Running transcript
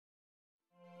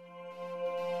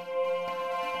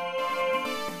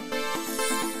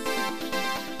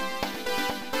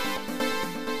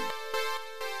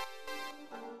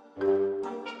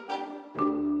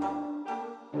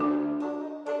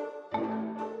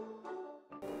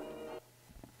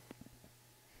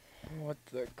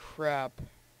the crap?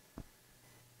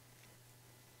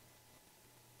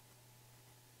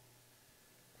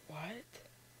 What?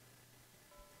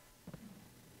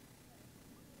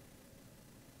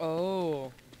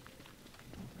 Oh.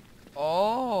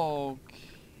 Okay.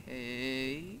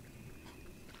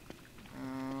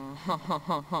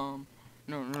 No,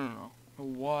 no, no, no.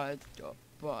 What the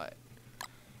butt?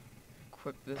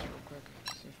 Equip this real quick.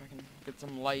 See if I can get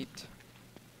some light.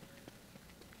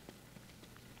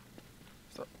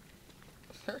 So,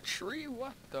 is there a tree?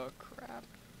 What the crap?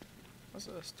 What's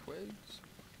this? Twigs?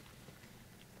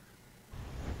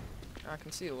 I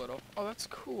can see a little. Oh, that's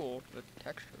cool. The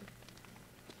texture.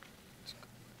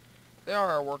 They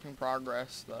are a work in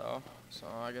progress, though. So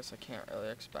I guess I can't really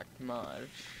expect much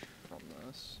from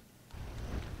this.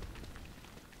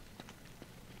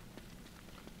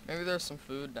 Maybe there's some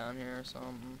food down here or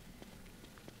something.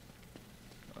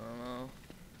 I don't know.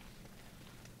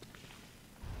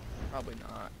 Probably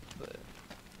not, but...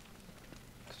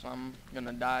 Cause I'm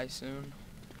gonna die soon.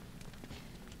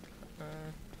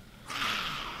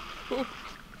 Oh.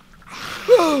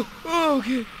 Oh,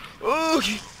 okay.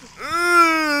 Okay.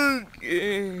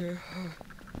 Okay.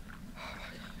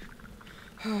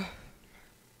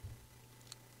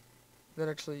 That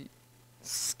actually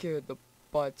scared the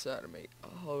butts out of me.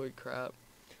 Holy crap.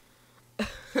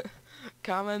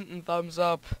 Comment and thumbs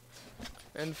up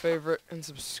and favorite and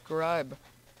subscribe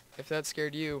if that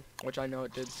scared you, which I know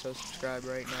it did, so subscribe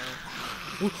right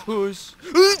now.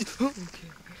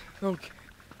 Okay.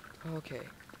 Okay.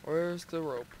 Where's the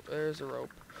rope? There's a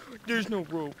rope. There's no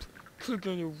rope. Click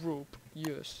on the rope.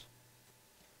 Yes.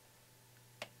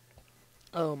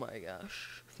 Oh my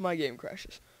gosh. If my game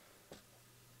crashes.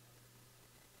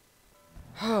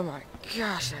 Oh my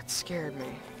gosh, that scared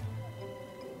me.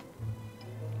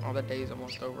 Oh, the day's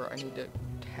almost over. I need to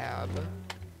tab.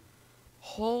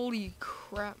 Holy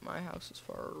crap, my house is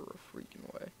far a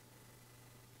freaking way.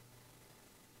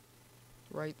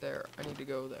 Right there. I need to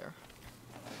go there.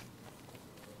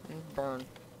 And burn.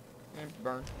 And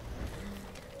burn.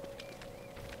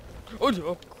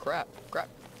 Oh, crap. Crap.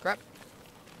 Crap.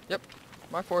 Yep.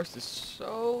 My forest is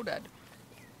so dead.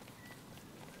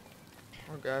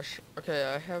 Oh gosh.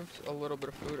 Okay, I have a little bit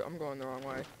of food. I'm going the wrong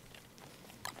way.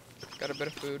 Got a bit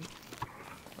of food.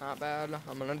 Not bad.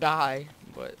 I'm gonna die,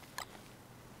 but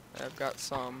I've got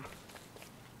some.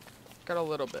 Got a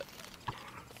little bit.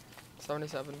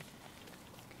 77.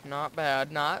 Not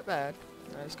bad. Not bad.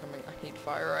 That is coming. I need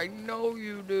fire. I know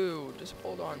you do. Just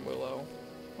hold on, Willow.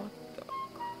 What the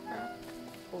crap?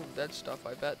 Oh, dead stuff,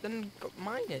 I bet. Then go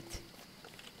mine it.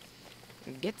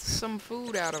 And get some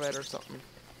food out of it or something.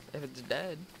 If it's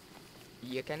dead,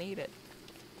 you can eat it.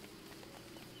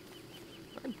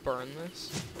 I burn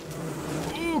this.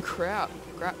 Ooh, crap.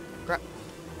 Crap. Crap.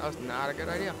 That was not a good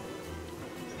idea.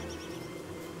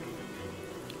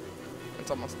 It's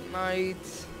almost night.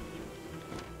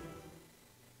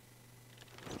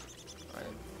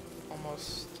 I'm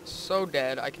almost so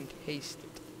dead I can taste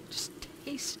it. Just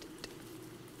taste it.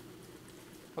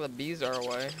 Oh, the bees are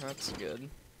away. That's good.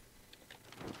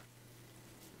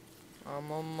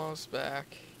 I'm almost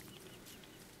back.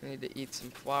 I need to eat some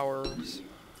flowers.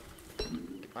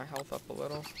 Get my health up a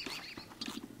little.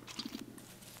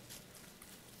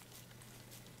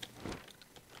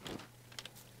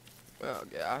 Oh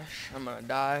gosh, I'm gonna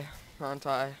die, aren't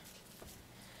I?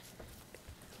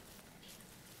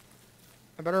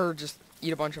 I better just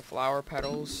eat a bunch of flower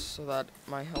petals so that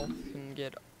my health can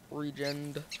get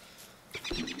regened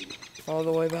all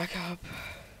the way back up.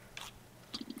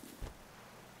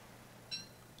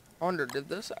 I wonder, did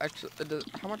this actually,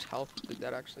 how much health did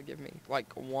that actually give me?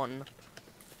 Like 1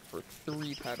 for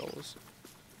 3 petals.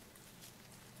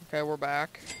 Okay, we're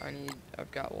back.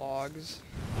 I've got logs.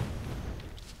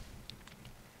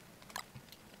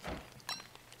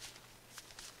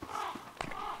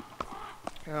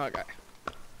 Okay.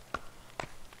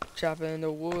 Chopping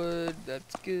the wood,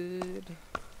 that's good.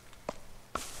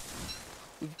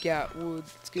 We've got wood,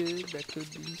 it's good. That could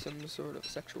be some sort of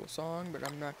sexual song, but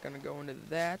I'm not gonna go into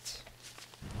that.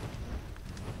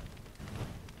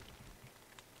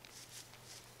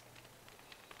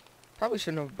 Probably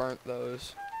shouldn't have burnt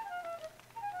those.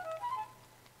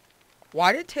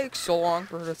 Why did it take so long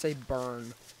for her to say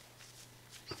burn?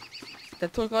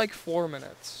 That took like 4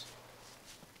 minutes.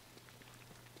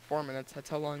 4 minutes,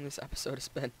 that's how long this episode has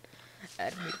been.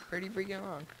 That'd be pretty freaking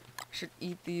long. I should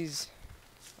eat these.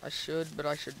 I should, but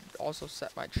I should also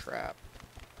set my trap.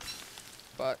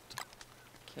 But,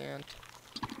 can't.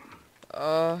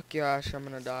 Oh gosh, I'm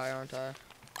gonna die, aren't I?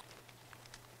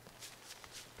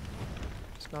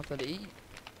 There's nothing to eat.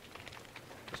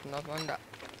 There's nothing to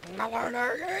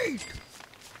eat.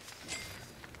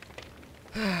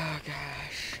 Oh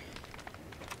gosh.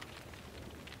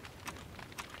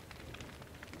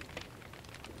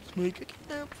 Let's make a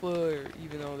campfire,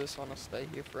 even though this one will stay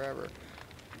here forever.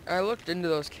 I looked into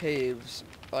those caves,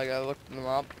 like I looked them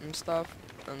up and stuff,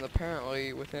 and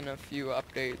apparently within a few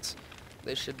updates,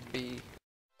 they should be